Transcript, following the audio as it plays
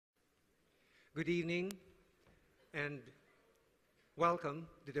Good evening and welcome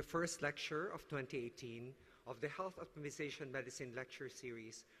to the first lecture of 2018 of the Health Optimization Medicine Lecture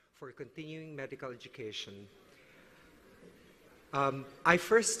Series for Continuing Medical Education. I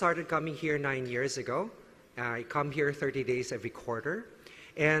first started coming here 9 years ago. I come here 30 days every quarter.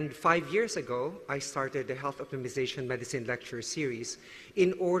 And 5 years ago, I started the Health Optimization Medicine Lecture Series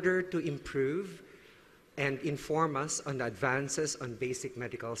in order to improve and inform us on the advances on basic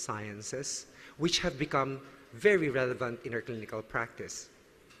medical sciences, which have become very relevant in our clinical practice.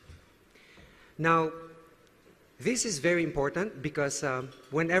 Now, this is very important because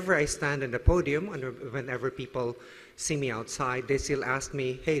whenever I stand on the podium, and whenever people see me outside, they still ask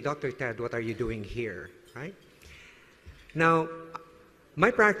me, "Hey, Dr. Ted, what are you doing here?" Right? Now,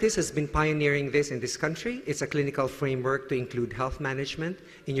 my practice has been pioneering this in this country. It's a clinical framework to include health management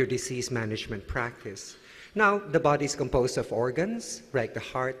in your disease management practice. Now, the body is composed of organs, like the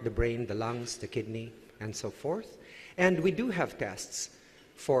heart, the brain, the lungs, the kidney, and so forth. And we do have tests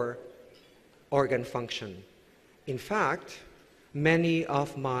for organ function. In fact, many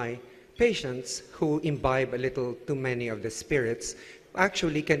of my patients who imbibe a little too many of the spirits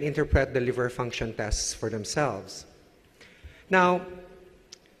actually can interpret the liver function tests for themselves. Now,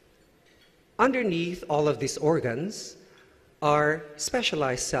 underneath all of these organs are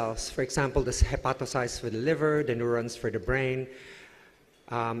specialized cells. For example, the hepatocytes for the liver, the neurons for the brain,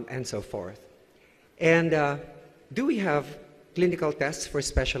 and so forth. And do we have clinical tests for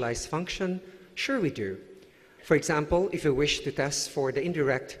specialized function? Sure we do. For example, if you wish to test for the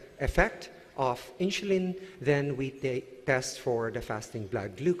indirect effect of insulin, then we test for the fasting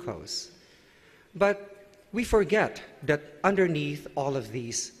blood glucose. But we forget that underneath all of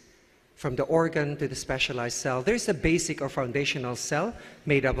these, from the organ to the specialized cell, there's a basic or foundational cell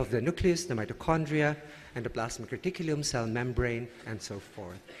made up of the nucleus, the mitochondria, and the plasmic reticulum, cell membrane, and so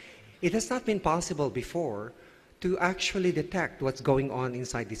forth. It has not been possible before to actually detect what's going on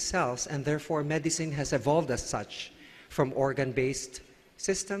inside these cells, and therefore medicine has evolved as such, from organ-based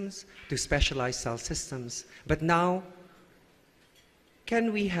systems to specialized cell systems. But now,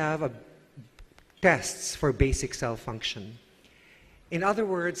 can we have tests for basic cell function? In other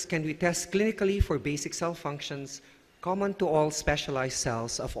words, can we test clinically for basic cell functions common to all specialized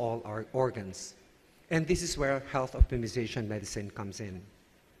cells of all our organs? And this is where health optimization medicine comes in.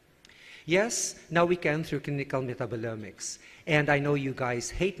 Yes, now we can through clinical metabolomics. And I know you guys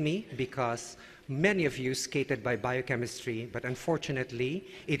hate me because many of you skated by biochemistry, but unfortunately,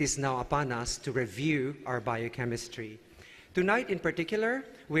 it is now upon us to review our biochemistry. Tonight in particular,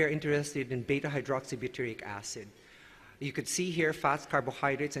 we are interested in beta-hydroxybutyric acid. You could see here fats,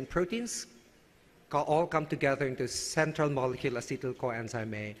 carbohydrates, and proteins all come together into central molecule acetyl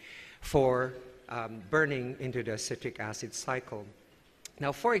coenzyme A for burning into the citric acid cycle.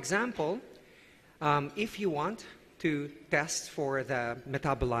 Now, for example, if you want to test for the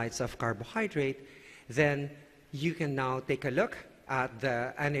metabolites of carbohydrate, then you can now take a look at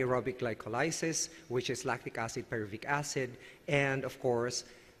the anaerobic glycolysis, which is lactic acid, pyruvic acid, and of course,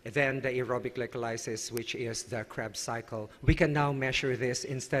 then the aerobic glycolysis, which is the Krebs cycle. We can now measure this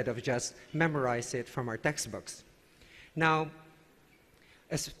instead of just memorize it from our textbooks. Now,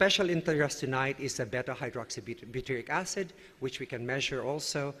 a special interest tonight is the beta-hydroxybutyric acid, which we can measure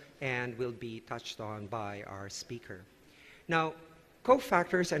also and will be touched on by our speaker. Now,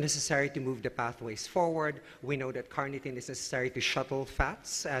 cofactors are necessary to move the pathways forward. We know that carnitine is necessary to shuttle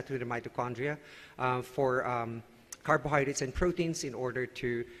fats to the mitochondria for carbohydrates and proteins. In order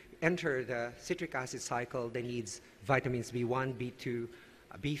to enter the citric acid cycle, they needs vitamins B1, B2,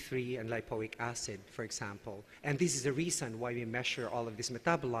 B3, and lipoic acid, for example. And this is the reason why we measure all of these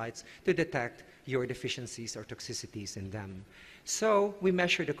metabolites to detect your deficiencies or toxicities in them. So we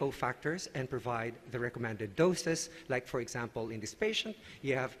measure the cofactors and provide the recommended doses. Like, for example, in this patient,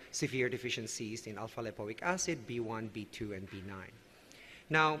 you have severe deficiencies in alpha-lipoic acid, B1, B2, and B9.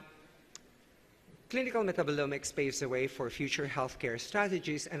 Now, clinical metabolomics paves the way for future healthcare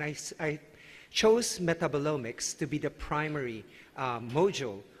strategies, and I chose metabolomics to be the primary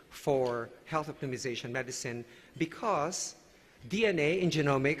module for health optimization medicine because DNA in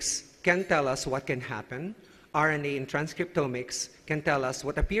genomics can tell us what can happen, RNA in transcriptomics can tell us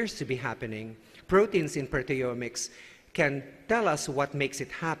what appears to be happening, proteins in proteomics can tell us what makes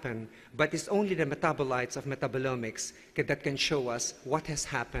it happen, but it's only the metabolites of metabolomics that can show us what has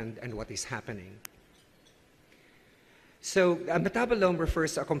happened and what is happening. So a metabolome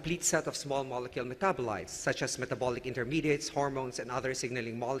refers to a complete set of small molecule metabolites, such as metabolic intermediates, hormones, and other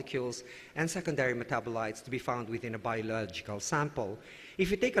signaling molecules, and secondary metabolites to be found within a biological sample.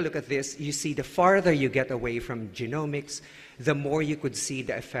 If you take a look at this, you see the farther you get away from genomics, the more you could see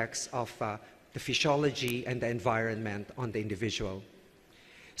the effects of the physiology, and the environment on the individual.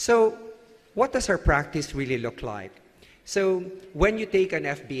 So what does our practice really look like? So when you take an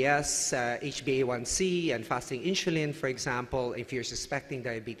FBS, HbA1c, and fasting insulin, for example, if you're suspecting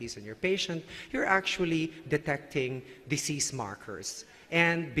diabetes in your patient, you're actually detecting disease markers.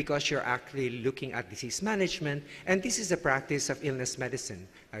 And because you're actually looking at disease management, and this is a practice of illness medicine.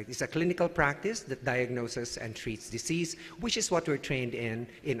 It's a clinical practice that diagnoses and treats disease, which is what we're trained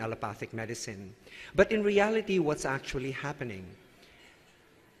in allopathic medicine. But in reality, what's actually happening?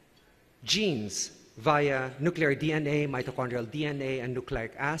 Genes via nuclear DNA, mitochondrial DNA, and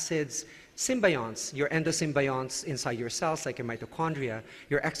nucleic acids, symbionts, your endosymbionts inside your cells like your mitochondria,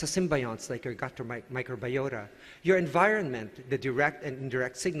 your exosymbionts like your gut microbiota, your environment, the direct and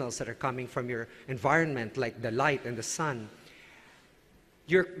indirect signals that are coming from your environment like the light and the sun,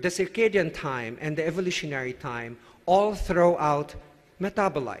 the circadian time and the evolutionary time all throw out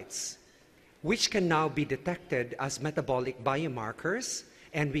metabolites, which can now be detected as metabolic biomarkers,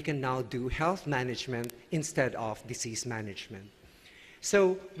 and we can now do health management instead of disease management.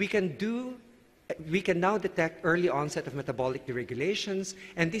 So we can now detect early onset of metabolic deregulations,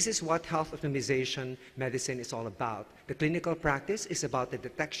 and this is what health optimization medicine is all about. The clinical practice is about the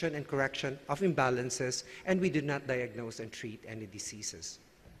detection and correction of imbalances, and we do not diagnose and treat any diseases.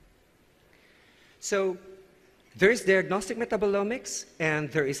 So there is diagnostic metabolomics, and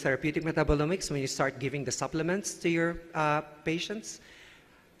there is therapeutic metabolomics when you start giving the supplements to your patients.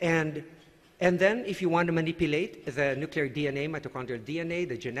 And then if you want to manipulate the nuclear DNA, mitochondrial DNA,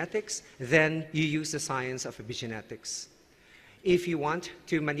 the genetics, then you use the science of epigenetics. If you want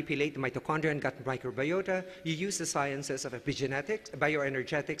to manipulate the mitochondria and gut microbiota, you use the sciences of epigenetics,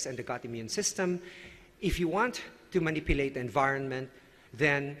 bioenergetics, and the gut immune system. If you want to manipulate the environment,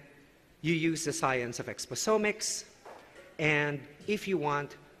 then you use the science of exposomics. And if you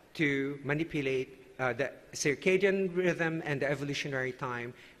want to manipulate the circadian rhythm and the evolutionary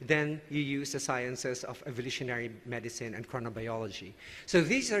time, then you use the sciences of evolutionary medicine and chronobiology. So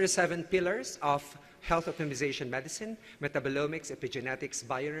these are the 7 pillars of health optimization medicine: metabolomics, epigenetics,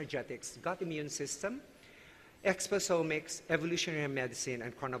 bioenergetics, gut immune system, exposomics, evolutionary medicine,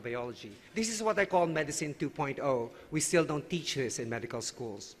 and chronobiology. This is what I call medicine 2.0. We still don't teach this in medical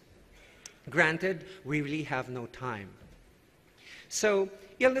schools. Granted, we really have no time. So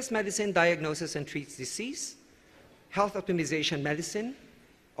illness medicine diagnoses and treats disease. Health optimization medicine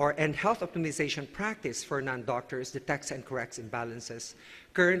and health optimization practice for non-doctors detects and corrects imbalances.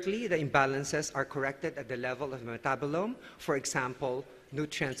 Currently, the imbalances are corrected at the level of metabolome. For example,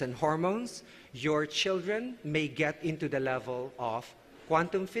 nutrients and hormones. Your children may get into the level of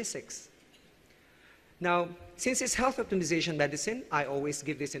quantum physics. Now, since it's health optimization medicine, I always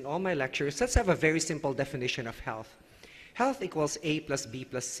give this in all my lectures. Let's have a very simple definition of health. Health equals A plus B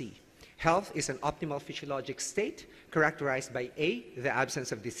plus C. Health is an optimal physiologic state characterized by A, the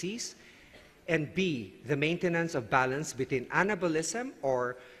absence of disease, and B, the maintenance of balance between anabolism,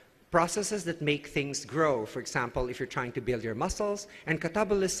 or processes that make things grow. For example, if you're trying to build your muscles, and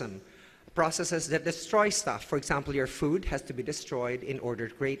catabolism, processes that destroy stuff. For example, your food has to be destroyed in order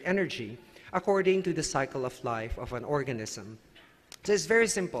to create energy, according to the cycle of life of an organism. So it's very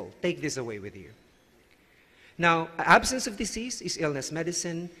simple. Take this away with you. Now, absence of disease is illness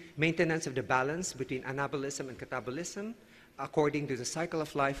medicine. Maintenance of the balance between anabolism and catabolism, according to the cycle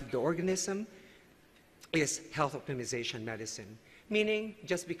of life of the organism, is health optimization medicine. Meaning,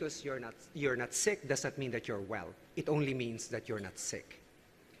 just because you're not sick does not mean that you're well. It only means that you're not sick.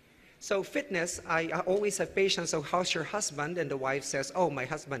 So fitness, I always have patients, so how's your husband? And the wife says, oh, my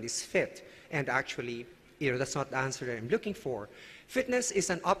husband is fit. And actually, that's not the answer that I'm looking for. Fitness is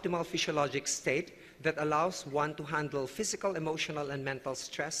an optimal physiologic state that allows one to handle physical, emotional, and mental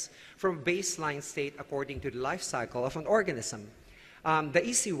stress from a baseline state according to the life cycle of an organism. The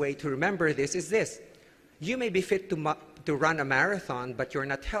easy way to remember this is this. You may be fit to run a marathon, but you're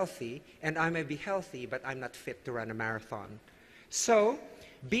not healthy, and I may be healthy, but I'm not fit to run a marathon. So,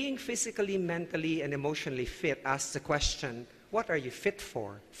 being physically, mentally, and emotionally fit asks the question, what are you fit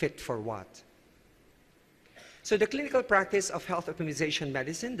for? Fit for what? So the clinical practice of health optimization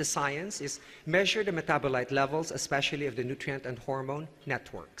medicine, the science, is measure the metabolite levels, especially of the nutrient and hormone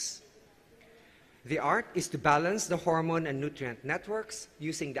networks. The art is to balance the hormone and nutrient networks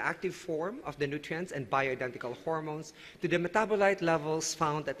using the active form of the nutrients and bioidentical hormones to the metabolite levels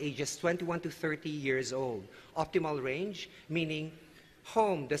found at ages 21 to 30 years old. Optimal range, meaning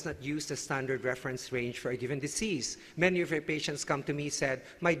home does not use the standard reference range for a given disease. Many of your patients come to me and said,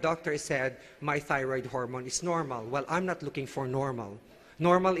 my doctor said my thyroid hormone is normal. Well, I'm not looking for normal.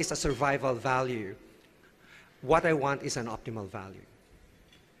 Normal is a survival value. What I want is an optimal value.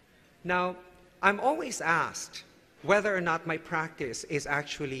 Now, I'm always asked whether or not my practice is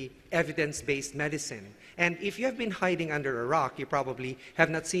actually evidence-based medicine. And if you have been hiding under a rock, you probably have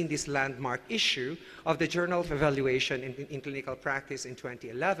not seen this landmark issue of the Journal of Evaluation in Clinical Practice in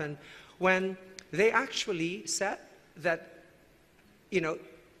 2011, when they actually said that,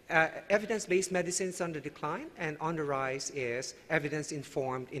 evidence-based medicine is on the decline, and on the rise is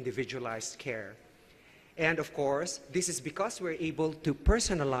evidence-informed, individualized care. And of course, this is because we're able to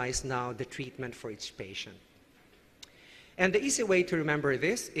personalize now the treatment for each patient. And the easy way to remember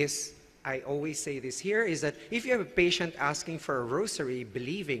this is, I always say this here, is that if you have a patient asking for a rosary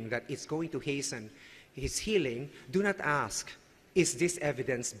believing that it's going to hasten his healing, do not ask, is this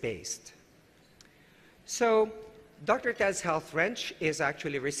evidence-based? So, Dr. Ted's Health Wrench is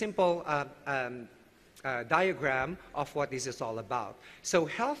actually a very simple diagram of what this is all about. So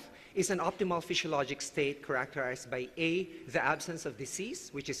health is an optimal physiologic state characterized by A, the absence of disease,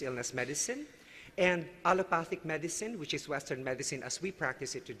 which is illness medicine, and allopathic medicine, which is Western medicine as we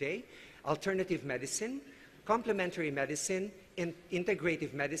practice it today, alternative medicine, complementary medicine,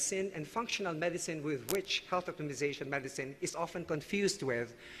 integrative medicine, and functional medicine, with which health optimization medicine is often confused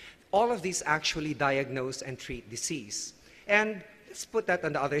with. All of these actually diagnose and treat disease. And let's put that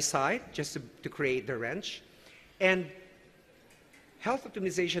on the other side, just to create the wrench. And health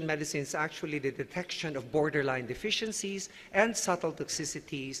optimization medicine is actually the detection of borderline deficiencies and subtle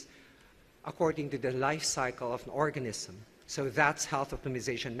toxicities according to the life cycle of an organism. So that's health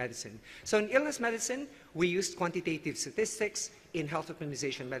optimization medicine. So in illness medicine, we use quantitative statistics. In health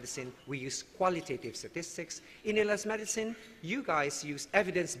optimization medicine, we use qualitative statistics. In illness medicine, you guys use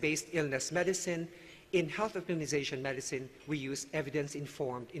evidence-based illness medicine. In health optimization medicine, we use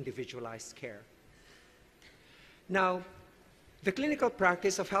evidence-informed, individualized care. Now, the clinical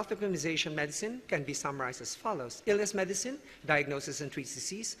practice of health optimization medicine can be summarized as follows. Illness medicine diagnoses and treats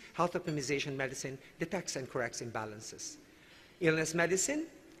disease. Health optimization medicine detects and corrects imbalances. Illness medicine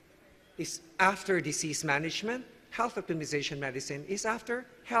is after disease management. Health optimization medicine is after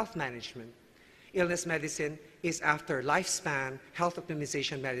health management. Illness medicine is after lifespan. Health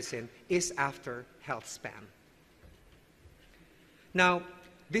optimization medicine is after health span. Now,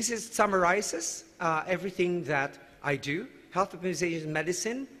 this summarizes everything that I do. Health optimization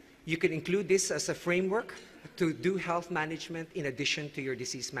medicine, you can include this as a framework to do health management in addition to your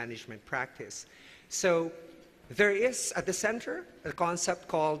disease management practice. So there is at the center a concept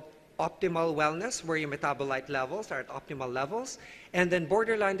called optimal wellness, where your metabolite levels are at optimal levels, and then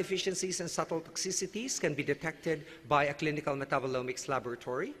borderline deficiencies and subtle toxicities can be detected by a clinical metabolomics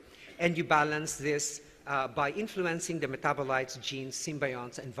laboratory, and you balance this by influencing the metabolites, genes,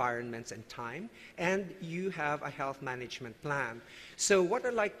 symbionts, environments, and time, and you have a health management plan. So what I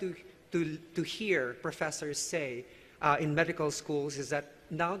like to hear professors say in medical schools is that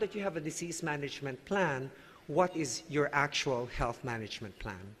now that you have a disease management plan, what is your actual health management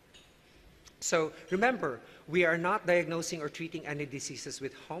plan? So remember, we are not diagnosing or treating any diseases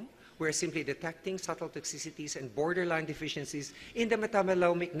with home. We're simply detecting subtle toxicities and borderline deficiencies in the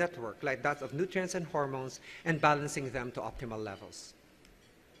metabolomic network, like that of nutrients and hormones, and balancing them to optimal levels.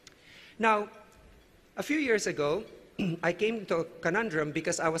 Now, a few years ago, I came to a conundrum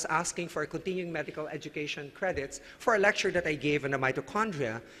because I was asking for continuing medical education credits for a lecture that I gave on the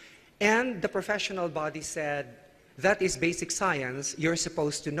mitochondria, and the professional body said, that is basic science, you're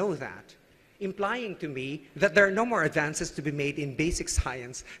supposed to know that, implying to me that there are no more advances to be made in basic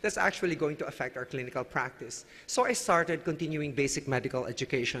science that's actually going to affect our clinical practice. So I started continuing basic medical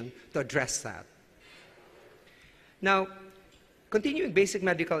education to address that. Now, continuing basic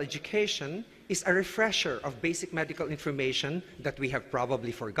medical education is a refresher of basic medical information that we have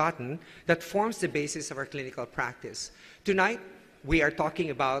probably forgotten that forms the basis of our clinical practice. Tonight, we are talking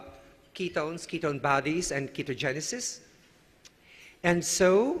about ketones, ketone bodies, and ketogenesis. And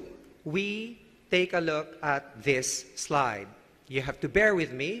so, we take a look at this slide. You have to bear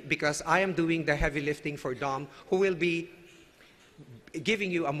with me because I am doing the heavy lifting for Dom, who will be giving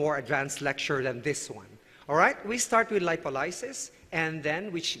you a more advanced lecture than this one. All right, we start with lipolysis, and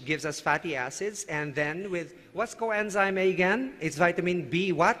then which gives us fatty acids, and then with, what's coenzyme A again? It's vitamin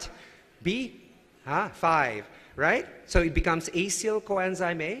B what? B? 5, right? So it becomes acyl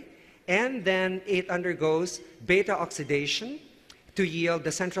coenzyme A, and then it undergoes beta oxidation to yield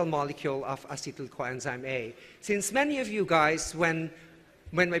the central molecule of acetyl coenzyme A. Since many of you guys, when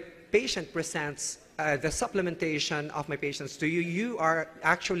my patient presents the supplementation of my patients to you, you are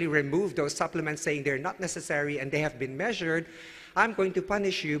actually remove those supplements saying they're not necessary and they have been measured, I'm going to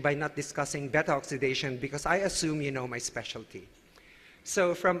punish you by not discussing beta oxidation because I assume you know my specialty.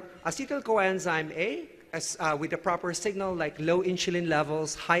 So from acetyl coenzyme A with a proper signal like low insulin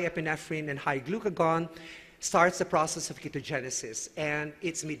levels, high epinephrine, and high glucagon, starts the process of ketogenesis. And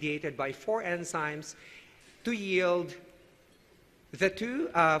it's mediated by 4 enzymes to yield the 2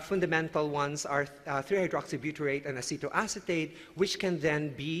 fundamental ones are 3-hydroxybutyrate and acetoacetate, which can then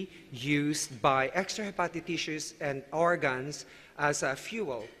be used by extrahepatic tissues and organs as a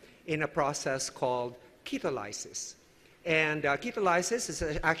fuel in a process called ketolysis. And ketolysis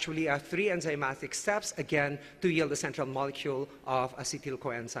is actually 3 enzymatic steps, again, to yield the central molecule of acetyl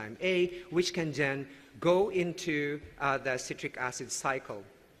coenzyme A, which can then go into the citric acid cycle.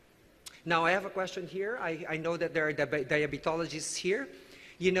 Now, I have a question here. I know that there are diabetologists here.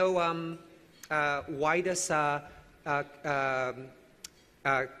 You know, why does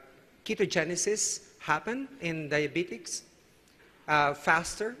ketogenesis happen in diabetics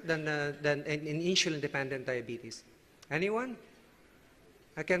faster than in insulin-dependent diabetes? Anyone?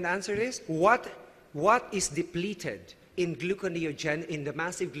 I can answer this. What is depleted in the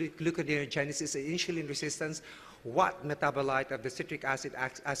massive gluconeogenesis and insulin resistance? What metabolite of the citric acid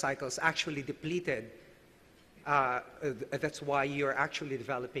cycle is actually depleted? That's why you're actually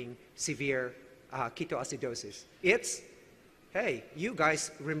developing severe ketoacidosis. It's, hey, you guys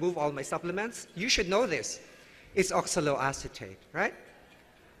remove all my supplements. You should know this. It's oxaloacetate, right?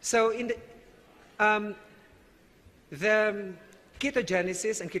 So in the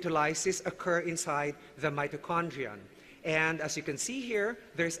ketogenesis and ketolysis occur inside the mitochondrion. And as you can see here,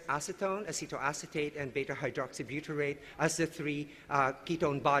 there's acetone, acetoacetate, and beta-hydroxybutyrate as the 3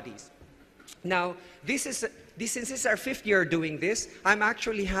 ketone bodies. Now, since this is our 5th year doing this, I'm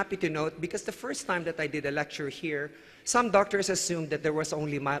actually happy to note, because the first time that I did a lecture here, some doctors assumed that there was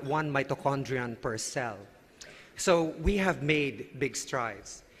only 1 mitochondrion per cell. So we have made big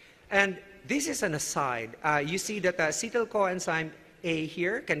strides. And this is an aside. You see that acetyl coenzyme A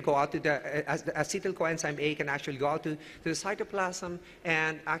here can go out to the acetyl coenzyme A can actually go out to the cytoplasm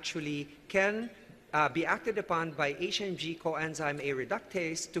and actually can be acted upon by HMG coenzyme A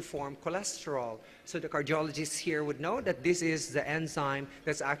reductase to form cholesterol. So the cardiologists here would know that this is the enzyme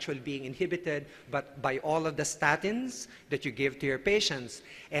that's actually being inhibited by all of the statins that you give to your patients.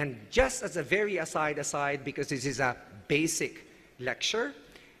 And just as a very aside, because this is a basic lecture,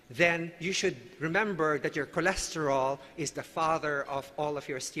 then you should remember that your cholesterol is the father of all of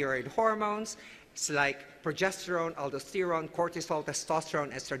your steroid hormones. It's like progesterone, aldosterone, cortisol,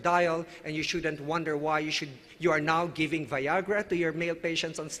 testosterone, estradiol, and you shouldn't wonder why you are now giving Viagra to your male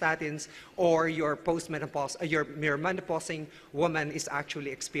patients on statins, or your postmenopause, your menopausing woman is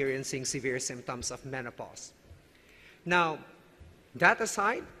actually experiencing severe symptoms of menopause. Now, that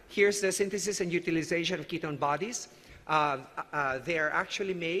aside, here's the synthesis and utilization of ketone bodies. They are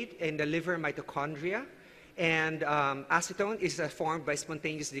actually made in the liver mitochondria, and acetone is formed by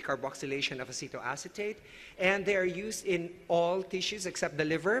spontaneous decarboxylation of acetoacetate, and they are used in all tissues except the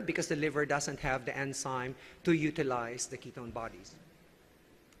liver, because the liver doesn't have the enzyme to utilize the ketone bodies.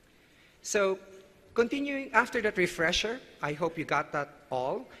 So, continuing after that refresher, I hope you got that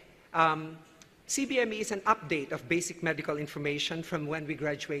all. CBME is an update of basic medical information from when we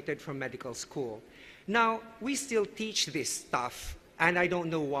graduated from medical school. Now, we still teach this stuff, and I don't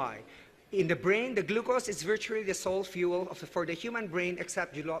know why. In the brain, the glucose is virtually the sole fuel for the human brain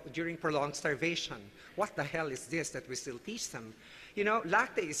except during prolonged starvation. What the hell is this that we still teach them? You know,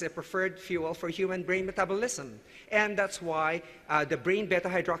 lactate is a preferred fuel for human brain metabolism. And that's why the brain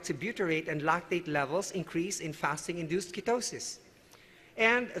beta-hydroxybutyrate and lactate levels increase in fasting-induced ketosis.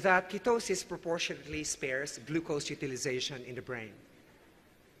 And that ketosis proportionately spares glucose utilization in the brain.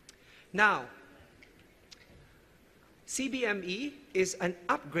 Now, CBME is an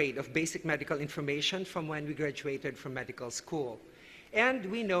upgrade of basic medical information from when we graduated from medical school. And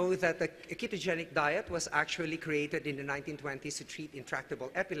we know that the ketogenic diet was actually created in the 1920s to treat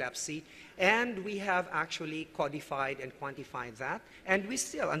intractable epilepsy, and we have actually codified and quantified that, and we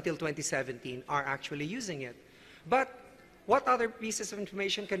still, until 2017, are actually using it. But what other pieces of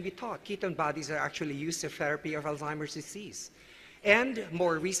information can be taught? Ketone bodies are actually used in therapy of Alzheimer's disease. And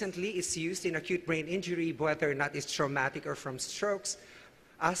more recently, it's used in acute brain injury, whether or not it's traumatic or from strokes,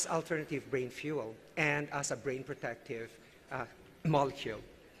 as alternative brain fuel and as a brain protective molecule.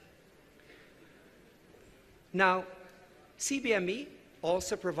 Now, CBME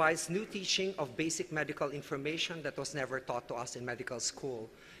also provides new teaching of basic medical information that was never taught to us in medical school.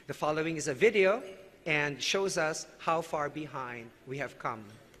 The following is a video and shows us how far behind we have come.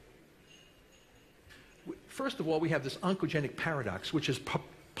 First of all, we have this oncogenic paradox, which has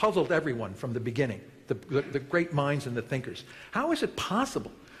puzzled everyone from the beginning, the great minds and the thinkers. How is it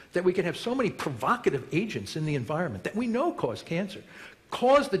possible that we can have so many provocative agents in the environment that we know cause cancer,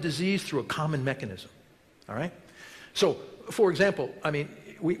 cause the disease through a common mechanism? all right? So, for example, I mean,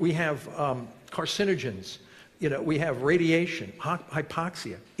 we have carcinogens, you know, we have radiation,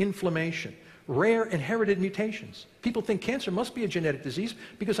 hypoxia, inflammation, rare inherited mutations. People think cancer must be a genetic disease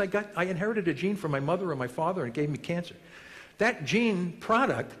because I inherited a gene from my mother or my father and it gave me cancer. That gene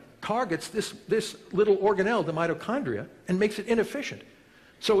product targets this little organelle, the mitochondria, and makes it inefficient.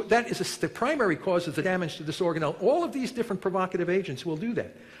 So that is the primary cause of the damage to this organelle. All of these different provocative agents will do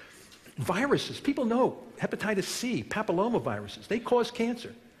that. Viruses, people know hepatitis C, papillomaviruses, they cause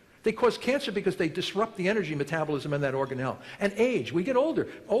cancer. They cause cancer because they disrupt the energy metabolism in that organelle. And age, we get older.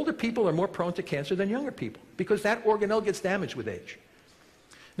 Older people are more prone to cancer than younger people because that organelle gets damaged with age.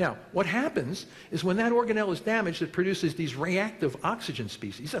 Now, what happens is when that organelle is damaged, it produces these reactive oxygen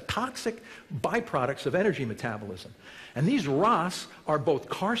species. These are toxic byproducts of energy metabolism. And these ROS are both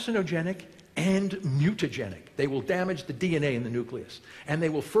carcinogenic and mutagenic. They will damage the DNA in the nucleus, and they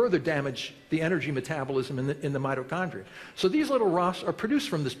will further damage the energy metabolism in the mitochondria. So these little ROS are produced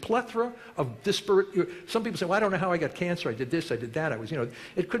from this plethora of disparate. Some people say, well, I don't know how I got cancer. I did this, I did that.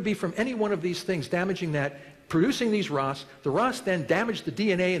 It could be from any one of these things damaging that, producing these ROS. The ROS then damage the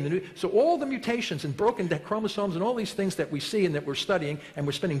DNA in the so all the mutations and broken chromosomes and all these things that we see and that we're studying and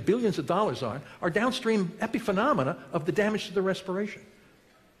we're spending billions of dollars on are downstream epiphenomena of the damage to the respiration.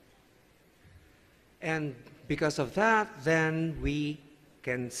 And because of that, then we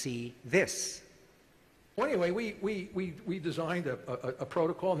can see this. Well, anyway, we designed a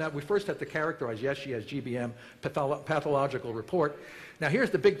protocol. Now, we first had to characterize, yes, she has GBM, pathological report. Now,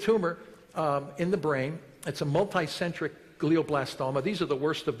 here's the big tumor in the brain. It's a multicentric glioblastoma. These are the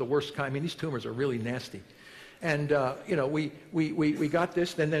worst of the worst kind. I mean, these tumors are really nasty. And, you know, we got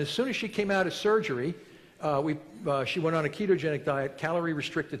this. And then as soon as she came out of surgery, she went on a ketogenic diet,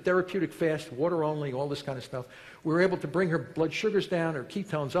 calorie-restricted, therapeutic fast, water only, all this kind of stuff. We were able to bring her blood sugars down, her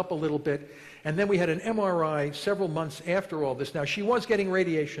ketones up a little bit, and then we had an MRI several months after all this. Now, she was getting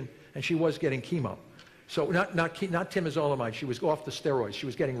radiation, and she was getting chemo. So not temozolomide. She was off the steroids. She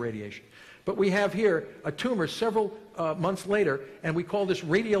was getting radiation. But we have here a tumor several months later, and we call this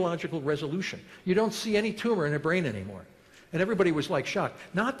radiological resolution. You don't see any tumor in her brain anymore. And everybody was like shocked.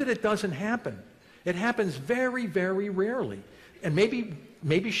 Not that it doesn't happen. It happens very, very rarely. And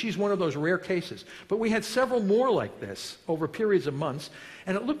maybe she's one of those rare cases. But we had several more like this over periods of months,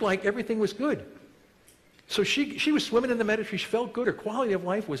 and it looked like everything was good. So she was swimming in the Mediterranean. She felt good. Her quality of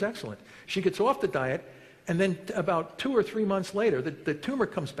life was excellent. She gets off the diet, and then about 2 or 3 months later, the tumor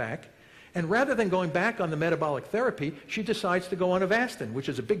comes back, and rather than going back on the metabolic therapy, she decides to go on Avastin, which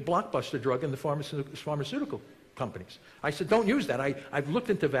is a big blockbuster drug in the pharmaceutical companies. I said, don't use that. I've looked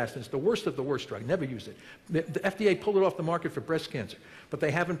into Avastin. It's the worst of the worst drug. Never use it. The FDA pulled it off the market for breast cancer, but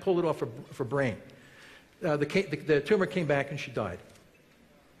they haven't pulled it off for brain. The tumor came back and she died.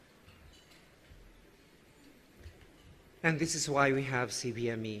 And this is why we have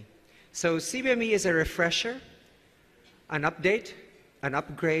CBME. So CBME is a refresher, an update, an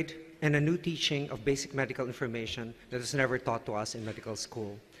upgrade, and a new teaching of basic medical information that was never taught to us in medical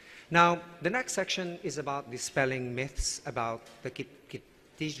school. Now, the next section is about dispelling myths about the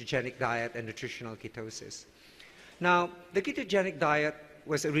ketogenic diet and nutritional ketosis. Now, the ketogenic diet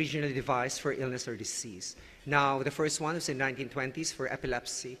was originally devised for illness or disease. Now, the first one was in the 1920s for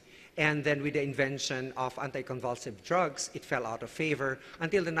epilepsy, and then with the invention of anticonvulsive drugs, it fell out of favor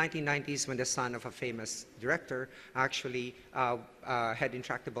until the 1990s when the son of a famous director actually had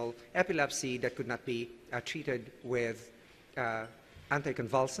intractable epilepsy that could not be treated with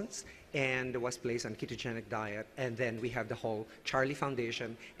anticonvulsants and was placed on ketogenic diet. And then we have the whole Charlie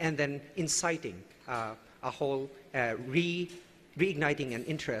Foundation, and then inciting a whole reigniting an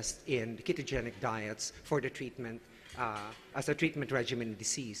interest in ketogenic diets for the treatment as a treatment regimen in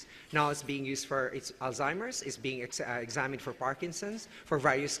disease. Now it's being used for its Alzheimer's, it's being examined for Parkinson's, for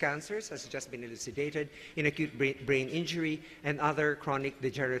various cancers, has just been elucidated, in acute brain injury, and other chronic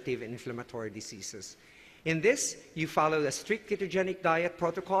degenerative and inflammatory diseases. In this, you follow the strict ketogenic diet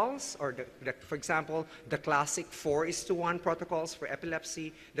protocols, or for example, the classic 4:1 protocols for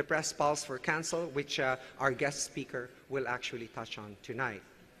epilepsy, the press pulse for cancer, which our guest speaker will actually touch on tonight.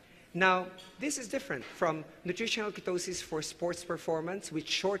 Now, this is different from nutritional ketosis for sports performance, which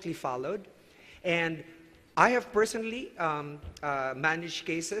shortly followed. And I have personally managed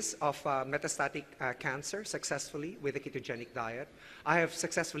cases of metastatic cancer successfully with a ketogenic diet. I have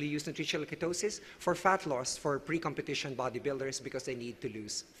successfully used nutritional ketosis for fat loss for pre-competition bodybuilders because they need to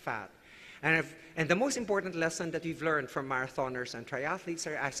lose fat. And the most important lesson that we've learned from marathoners and triathletes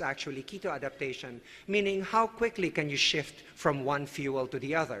is actually keto adaptation, meaning how quickly can you shift from one fuel to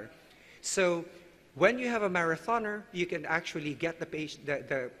the other. So when you have a marathoner, you can actually get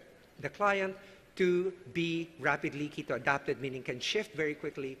the client to be rapidly keto adapted, meaning can shift very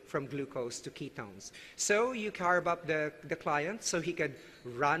quickly from glucose to ketones. So you carb up the client so he could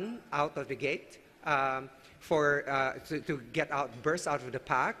run out of the gate to get out, burst out of the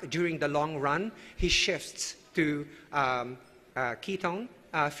pack. During the long run, he shifts to ketone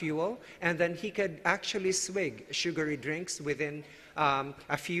fuel, and then he could actually swig sugary drinks within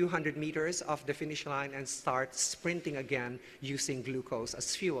a few hundred meters of the finish line and start sprinting again using glucose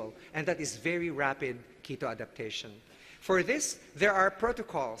as fuel. And that is very rapid keto adaptation. For this, there are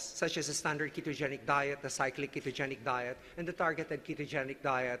protocols such as the standard ketogenic diet, the cyclic ketogenic diet, and the targeted ketogenic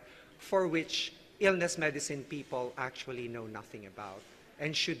diet, for which illness medicine people actually know nothing about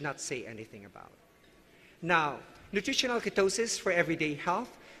and should not say anything about. Now, nutritional ketosis for everyday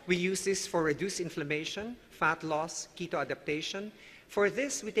health. We use this for reduced inflammation, fat loss, keto adaptation. For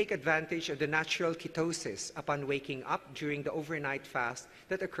this, we take advantage of the natural ketosis upon waking up during the overnight fast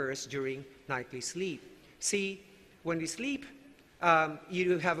that occurs during nightly sleep. See, when we sleep,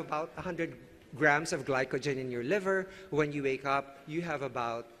 you have about 100 grams of glycogen in your liver. When you wake up, you have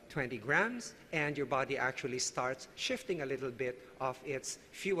about 20 grams, and your body actually starts shifting a little bit of its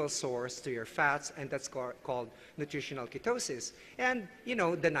fuel source to your fats, and that's called nutritional ketosis. And, you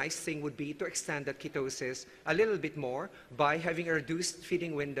know, the nice thing would be to extend that ketosis a little bit more by having a reduced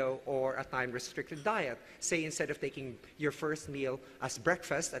feeding window or a time-restricted diet. Say, instead of taking your first meal as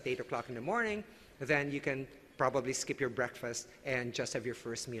breakfast at 8 o'clock in the morning, then you can probably skip your breakfast and just have your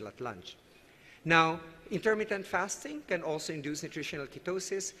first meal at lunch. Now, intermittent fasting can also induce nutritional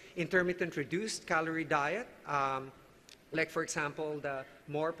ketosis. Intermittent reduced calorie diet, like for example, the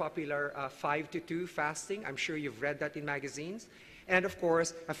more popular 5-2 fasting. I'm sure you've read that in magazines. And of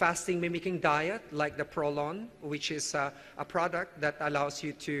course, a fasting mimicking diet like the Prolon, which is a product that allows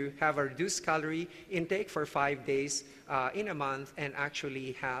you to have a reduced calorie intake for 5 days in a month, and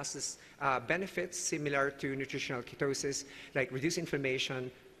actually has this, benefits similar to nutritional ketosis, like reduced inflammation,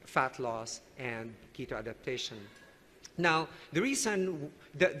 fat loss, and keto adaptation. Now, the reason,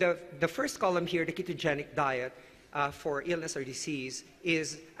 the first column here, the ketogenic diet for illness or disease,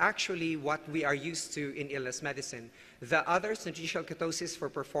 is actually what we are used to in illness medicine. The others, nutritional ketosis for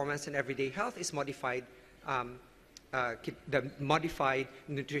performance and everyday health, is modified, the modified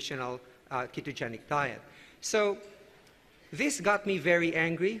nutritional ketogenic diet. So this got me very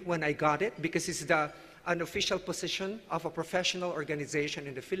angry when I got it, because it's an official position of a professional organization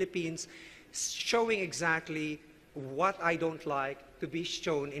in the Philippines, showing exactly what I don't like to be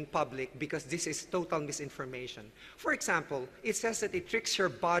shown in public, because this is total misinformation. For example, it says that it tricks your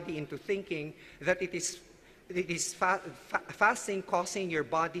body into thinking that it is fasting causing your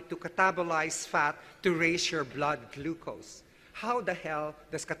body to catabolize fat to raise your blood glucose. How the hell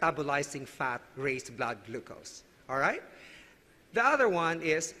does catabolizing fat raise blood glucose? All right? The other one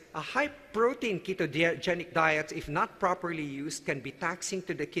is a high-protein ketogenic diet, if not properly used, can be taxing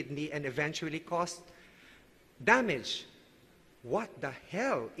to the kidney and eventually cause damage. What the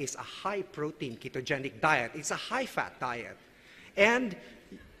hell is a high-protein ketogenic diet? It's a high-fat diet. And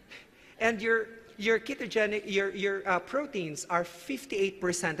your ketogenic, your proteins are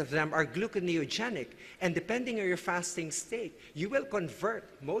 58% of them are gluconeogenic, and depending on your fasting state, you will convert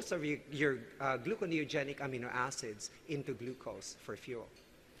most of your gluconeogenic amino acids into glucose for fuel.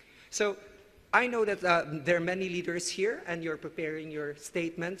 So I know that there are many leaders here, and you're preparing your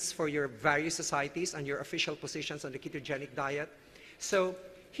statements for your various societies and your official positions on the ketogenic diet. So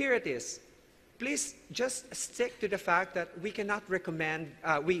here it is. Please just stick to the fact that we cannot recommend,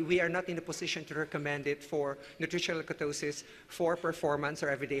 we are not in a position to recommend it for nutritional ketosis for performance or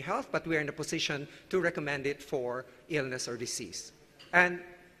everyday health, but we are in a position to recommend it for illness or disease. And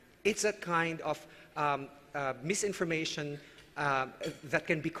it's a kind of misinformation that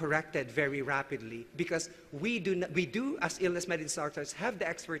can be corrected very rapidly, because we do as illness medicine doctors have the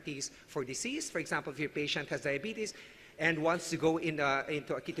expertise for disease. For example, if your patient has diabetes and wants to go into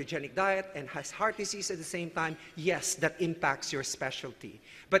a ketogenic diet and has heart disease at the same time, yes, that impacts your specialty.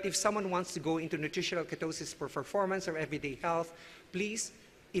 But if someone wants to go into nutritional ketosis for performance or everyday health, please,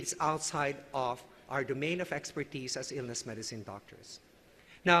 it's outside of our domain of expertise as illness medicine doctors.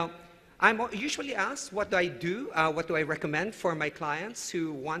 Now, I'm usually asked, what do I do? What do I recommend for my clients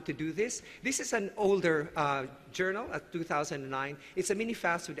who want to do this? This is an older journal, 2009. It's a mini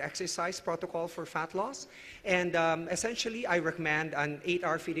fast with exercise protocol for fat loss. And essentially, I recommend an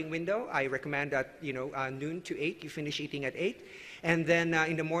 8-hour feeding window. I recommend that, noon to 8, you finish eating at 8. And then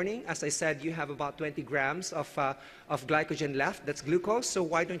in the morning, as I said, you have about 20 grams of glycogen left. That's glucose. So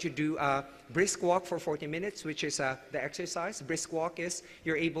why don't you do a brisk walk for 40 minutes, which is the exercise. Brisk walk is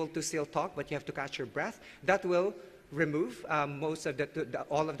you're able to still talk, but you have to catch your breath. That will remove most of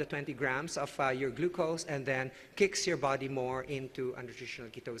all of the 20 grams of your glucose, and then kicks your body more into a nutritional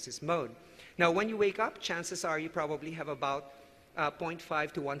ketosis mode. Now, when you wake up, chances are you probably have about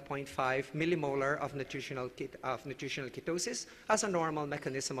 0.5 to 1.5 millimolar of nutritional ketosis as a normal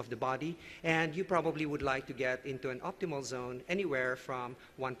mechanism of the body, and you probably would like to get into an optimal zone anywhere from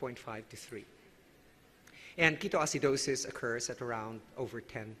 1.5 to 3. And ketoacidosis occurs at around over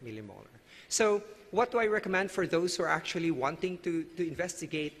 10 millimolar. So what do I recommend for those who are actually wanting to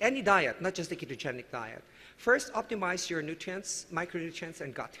investigate any diet, not just the ketogenic diet? First, optimize your nutrients, micronutrients,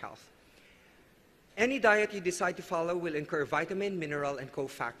 and gut health. Any diet you decide to follow will incur vitamin, mineral, and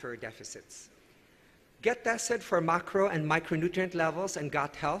cofactor deficits. Get tested for macro and micronutrient levels and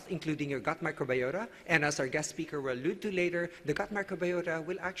gut health, including your gut microbiota. And as our guest speaker will allude to later, the gut microbiota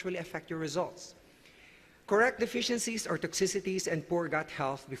will actually affect your results. Correct deficiencies or toxicities and poor gut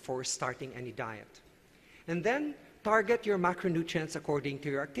health before starting any diet. And then target your macronutrients according to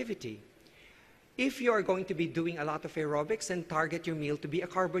your activity. If you are going to be doing a lot of aerobics, then target your meal to be a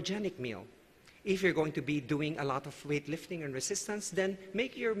carbogenic meal. If you're going to be doing a lot of weightlifting and resistance, then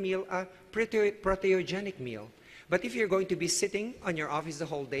make your meal a proteogenic meal. But if you're going to be sitting on your office the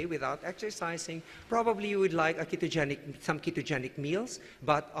whole day without exercising, probably you would like some ketogenic meals,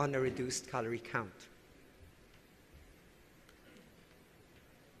 but on a reduced calorie count.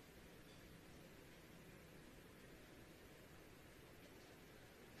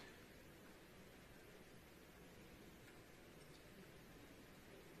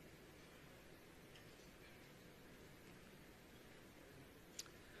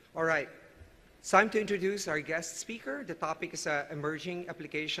 All right, it's time to introduce our guest speaker. The topic is emerging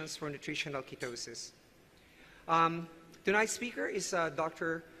applications for nutritional ketosis. Tonight's speaker is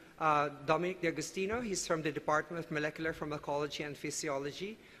Dr. Dominic D'Agostino. He's from the Department of Molecular Pharmacology and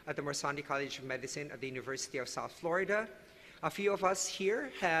Physiology at the Morsani College of Medicine at the University of South Florida. A few of us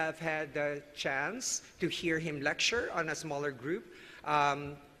here have had the chance to hear him lecture on a smaller group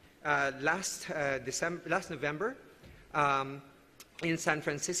last November. In San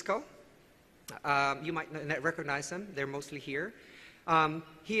Francisco. You might recognize them. They're mostly here.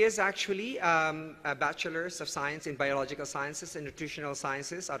 He is actually a Bachelor's of Science in Biological Sciences and Nutritional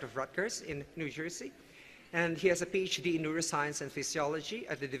Sciences out of Rutgers in New Jersey. And he has a PhD in Neuroscience and Physiology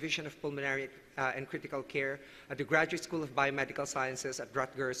at the Division of Pulmonary and Critical Care at the Graduate School of Biomedical Sciences at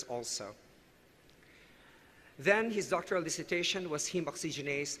Rutgers also. Then his doctoral dissertation was heme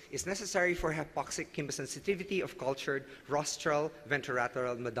oxygenase is necessary for hypoxic chemosensitivity of cultured rostral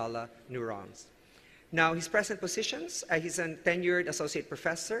ventrolateral medulla neurons. Now his present positions, he's a tenured associate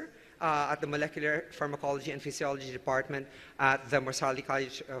professor at the Molecular Pharmacology and Physiology Department at the Morsani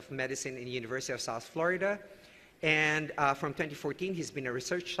College of Medicine in the University of South Florida. And from 2014, he's been a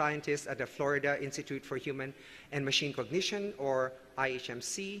research scientist at the Florida Institute for Human and Machine Cognition, or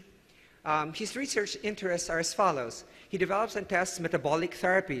IHMC. His research interests are as follows. He develops and tests metabolic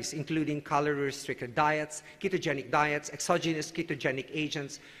therapies, including calorie-restricted diets, ketogenic diets, exogenous ketogenic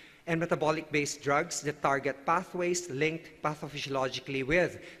agents, and metabolic-based drugs that target pathways linked pathophysiologically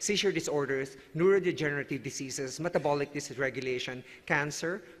with seizure disorders, neurodegenerative diseases, metabolic dysregulation,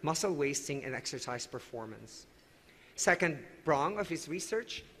 cancer, muscle wasting, and exercise performance. Second prong of his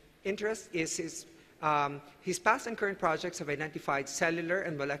research interest is his past and current projects have identified cellular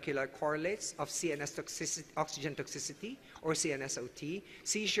and molecular correlates of CNS toxicity, oxygen toxicity, or CNSOT,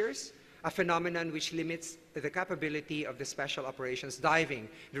 seizures, a phenomenon which limits the capability of the special operations diving.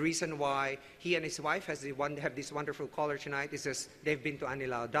 The reason why he and his wife have this wonderful caller tonight is because they've been to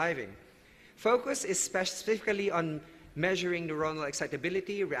Anilao diving. Focus is specifically on measuring neuronal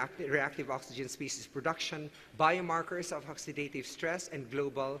excitability, reactive oxygen species production, biomarkers of oxidative stress, and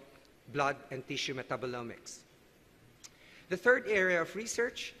global blood and tissue metabolomics. The third area of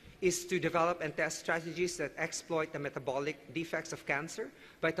research is to develop and test strategies that exploit the metabolic defects of cancer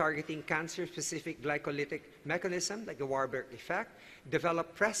by targeting cancer-specific glycolytic mechanisms like the Warburg effect,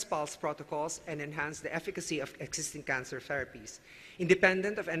 develop press pulse protocols, and enhance the efficacy of existing cancer therapies.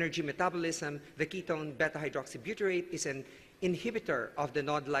 Independent of energy metabolism, the ketone beta-hydroxybutyrate is an inhibitor of the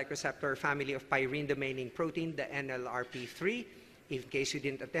node-like receptor family of pyrene-domain protein, the NLRP3. In case you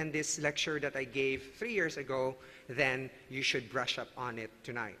didn't attend this lecture that I gave 3 years ago, then you should brush up on it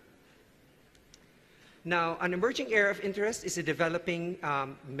tonight. Now, an emerging area of interest is the developing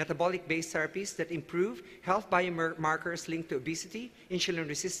metabolic-based therapies that improve health biomarkers linked to obesity, insulin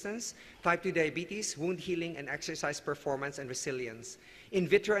resistance, type 2 diabetes, wound healing, and exercise performance and resilience. In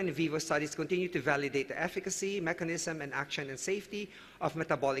vitro and in vivo studies continue to validate the efficacy, mechanism, and action and safety of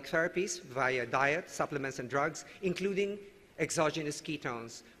metabolic therapies via diet, supplements, and drugs, including exogenous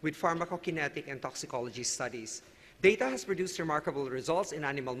ketones with pharmacokinetic and toxicology studies. Data has produced remarkable results in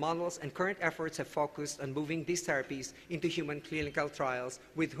animal models, and current efforts have focused on moving these therapies into human clinical trials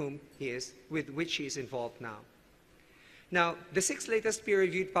with which he is involved now. Now, the 6 latest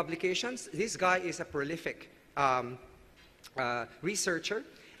peer-reviewed publications, this guy is a prolific researcher,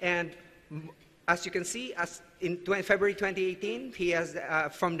 and as you can see, in February 2018, he has,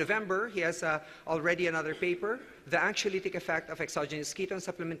 from November, he has already another paper. The anxiolytic effect of exogenous ketone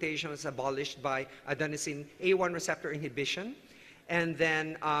supplementation was abolished by adenosine A1 receptor inhibition. And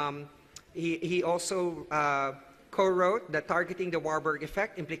then he also co-wrote the Targeting the Warburg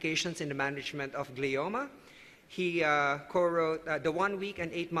Effect, Implications in the Management of Glioma. He co-wrote the 1-week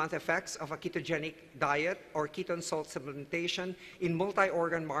and 8-month effects of a ketogenic diet or ketone salt supplementation in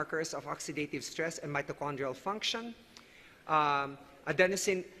multi-organ markers of oxidative stress and mitochondrial function.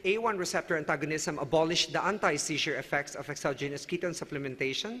 Adenosine A1 receptor antagonism abolished the anti-seizure effects of exogenous ketone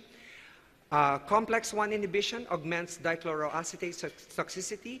supplementation. Complex 1 inhibition augments dichloroacetate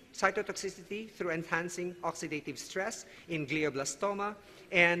cytotoxicity through enhancing oxidative stress in glioblastoma,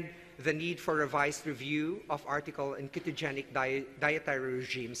 and the need for revised review of article in ketogenic dietary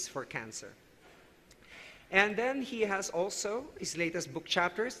regimes for cancer. And then he has also his latest book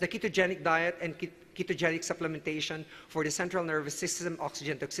chapters, The Ketogenic Diet and Ketogenic Supplementation for the Central Nervous System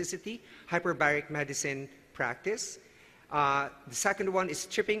Oxygen Toxicity, Hyperbaric Medicine Practice. The second one is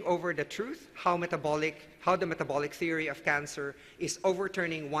Tripping Over the Truth, how the metabolic theory of cancer is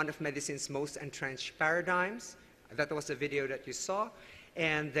overturning one of medicine's most entrenched paradigms. That was the video that you saw.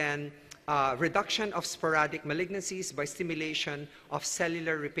 And then reduction of sporadic malignancies by stimulation of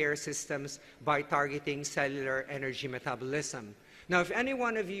cellular repair systems by targeting cellular energy metabolism. Now, if any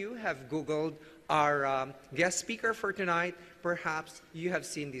one of you have Googled our guest speaker for tonight, perhaps you have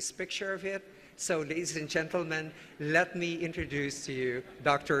seen this picture of it. So, ladies and gentlemen, let me introduce to you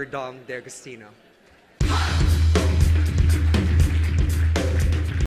Dr. Dom D'Agostino.